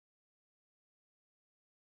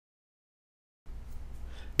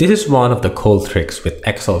This is one of the cool tricks with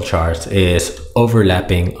Excel charts is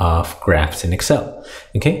overlapping of graphs in Excel.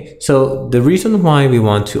 Okay, so the reason why we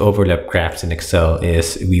want to overlap graphs in Excel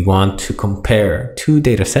is we want to compare two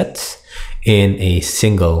data sets in a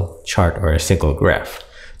single chart or a single graph.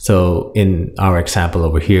 So in our example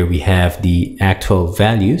over here, we have the actual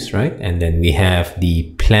values, right? And then we have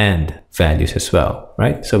the planned values as well,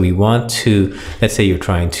 right? So we want to, let's say you're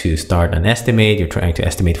trying to start an estimate, you're trying to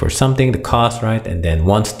estimate for something, the cost, right? And then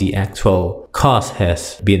once the actual cost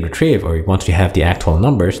has been retrieved, or once you have the actual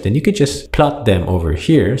numbers, then you could just plot them over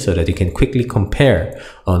here so that you can quickly compare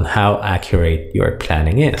on how accurate your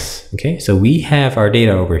planning is. Okay, so we have our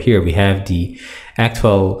data over here. We have the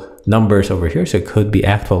actual numbers over here, so it could be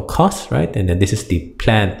actual costs, right? And then this is the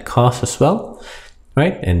planned cost as well,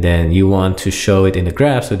 right? And then you want to show it in the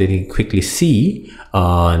graph so that you can quickly see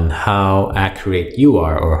on how accurate you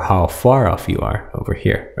are or how far off you are over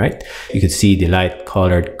here, right? You can see the light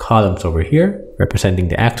colored columns over here representing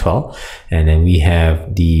the actual, and then we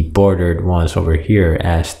have the bordered ones over here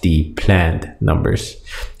as the planned numbers.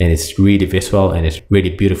 And it's really visual and it's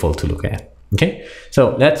really beautiful to look at. Okay,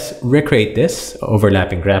 so let's recreate this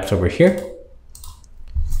overlapping graphs over here.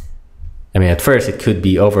 I mean, at first it could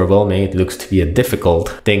be overwhelming. It looks to be a difficult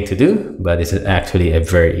thing to do, but it's actually a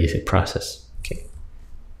very easy process. Okay.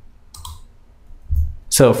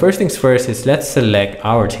 So first things first is let's select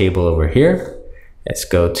our table over here. Let's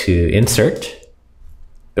go to Insert,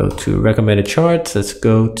 go to Recommended Charts. Let's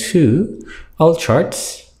go to All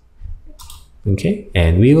Charts. Okay,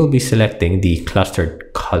 and we will be selecting the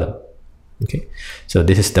clustered column. Okay, so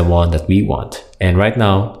this is the one that we want, and right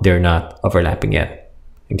now they're not overlapping yet.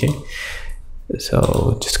 Okay,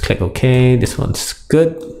 so just click OK. This one's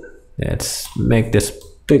good. Let's make this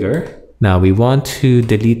bigger. Now we want to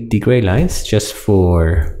delete the gray lines just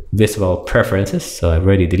for visual preferences, so I've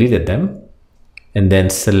already deleted them. And then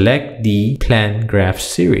select the plan graph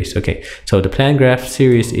series. Okay, so the plan graph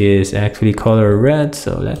series is actually color red,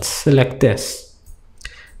 so let's select this.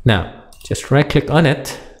 Now just right click on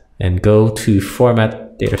it and go to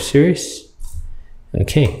Format Data Series.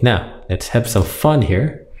 Okay, now let's have some fun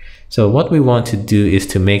here. So what we want to do is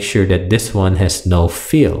to make sure that this one has no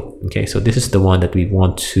fill. Okay, so this is the one that we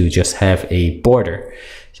want to just have a border.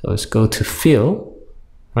 So let's go to Fill,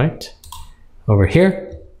 right? Over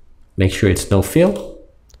here, make sure it's no fill.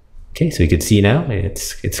 Okay, so you can see now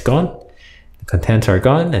it's gone. The contents are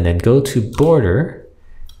gone, and then go to Border.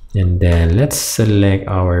 And then let's select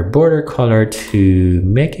our border color to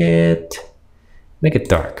make it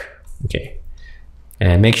dark. Okay,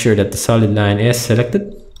 and make sure that the solid line is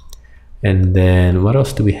selected. And then what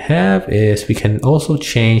else do we have is we can also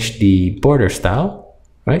change the border style,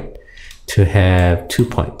 right, to have 2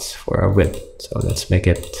 points for our width. So let's make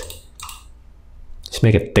it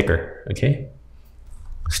thicker. Okay,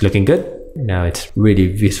 it's looking good. Now it's really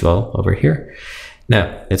visual over here.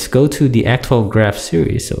 Now let's go to the actual graph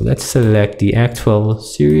series. So let's select the actual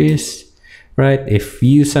series, right? If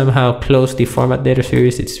you somehow close the format data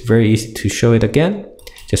series, it's very easy to show it again.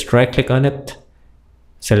 Just right click on it,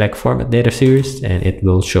 select format data series, and it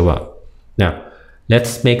will show up. Now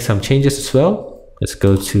let's make some changes as well. Let's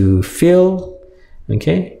go to fill,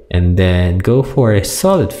 okay, and then go for a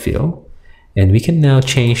solid fill, and we can now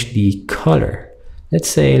change the color.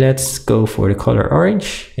 Let's go for the color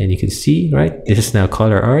orange, and you can see, right, this is now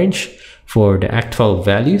color orange for the actual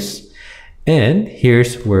values. And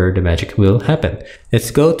here's where the magic will happen. Let's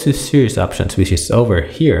go to series options, which is over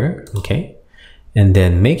here. Okay, and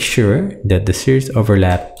then make sure that the series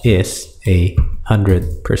overlap is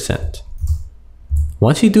 100%.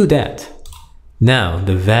 Once you do that, now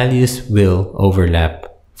the values will overlap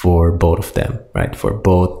for both of them, right, for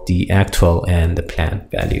both the actual and the planned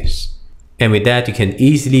values. And with that, you can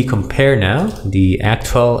easily compare now the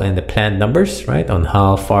actual and the planned numbers, right, on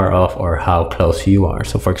how far off or how close you are.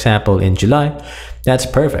 So for example, in July, that's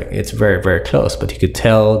perfect. It's very, very close, but you could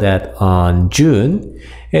tell that on June,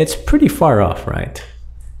 it's pretty far off, right,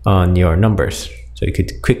 on your numbers. So you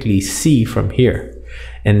could quickly see from here.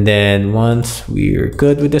 And then once we're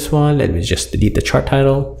good with this one, let me just delete the chart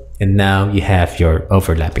title. And now you have your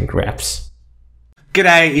overlapping graphs.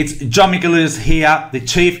 G'day, it's John Michaelis here, the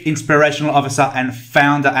Chief Inspirational Officer and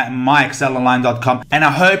founder at MyExcelOnline.com. And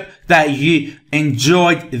I hope that you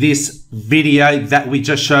enjoyed this video that we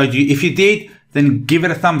just showed you. If you did, then give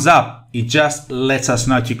it a thumbs up. It just lets us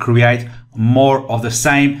know to create more of the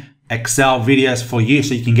same Excel videos for you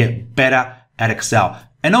so you can get better at Excel.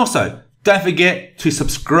 And also, don't forget to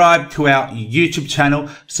subscribe to our YouTube channel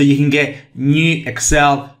so you can get new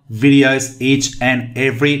Excel videos each and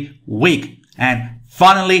every week. And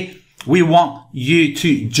finally, we want you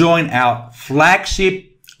to join our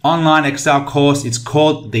flagship online Excel course. It's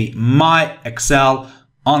called the My Excel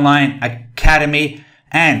Online Academy,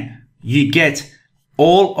 and you get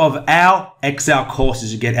all of our Excel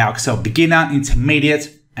courses. You get our Excel beginner,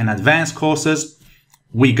 intermediate, and advanced courses.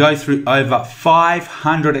 We go through over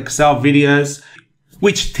 500 Excel videos,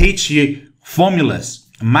 which teach you formulas,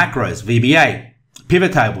 macros, VBA,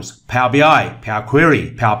 pivot tables, Power BI, Power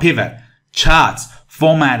Query, Power Pivot, charts,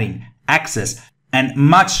 formatting, access, and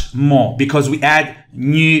much more, because we add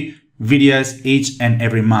new videos each and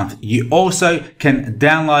every month. You also can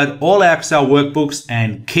download all our Excel workbooks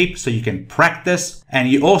and keep so you can practice, and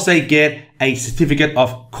you also get a certificate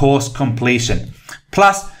of course completion.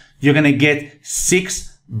 Plus, you're going to get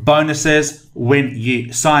 6 bonuses when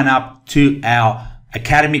you sign up to our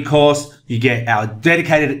Academy course. You get our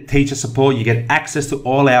dedicated teacher support. You get access to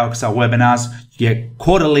all our Excel webinars. You get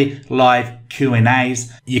quarterly live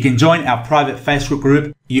Q&As. You can join our private Facebook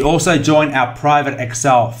group. You also join our private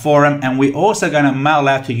Excel forum, and we're also going to mail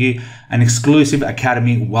out to you an exclusive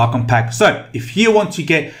Academy welcome pack. So if you want to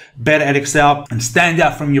get better at Excel and stand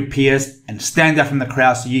out from your peers and stand out from the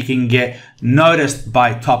crowd so you can get noticed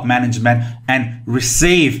by top management and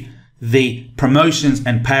receive the promotions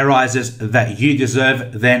and pay rises that you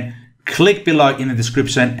deserve, then click below in the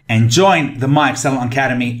description and join the My Excel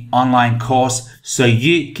Academy online course so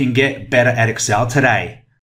you can get better at Excel today.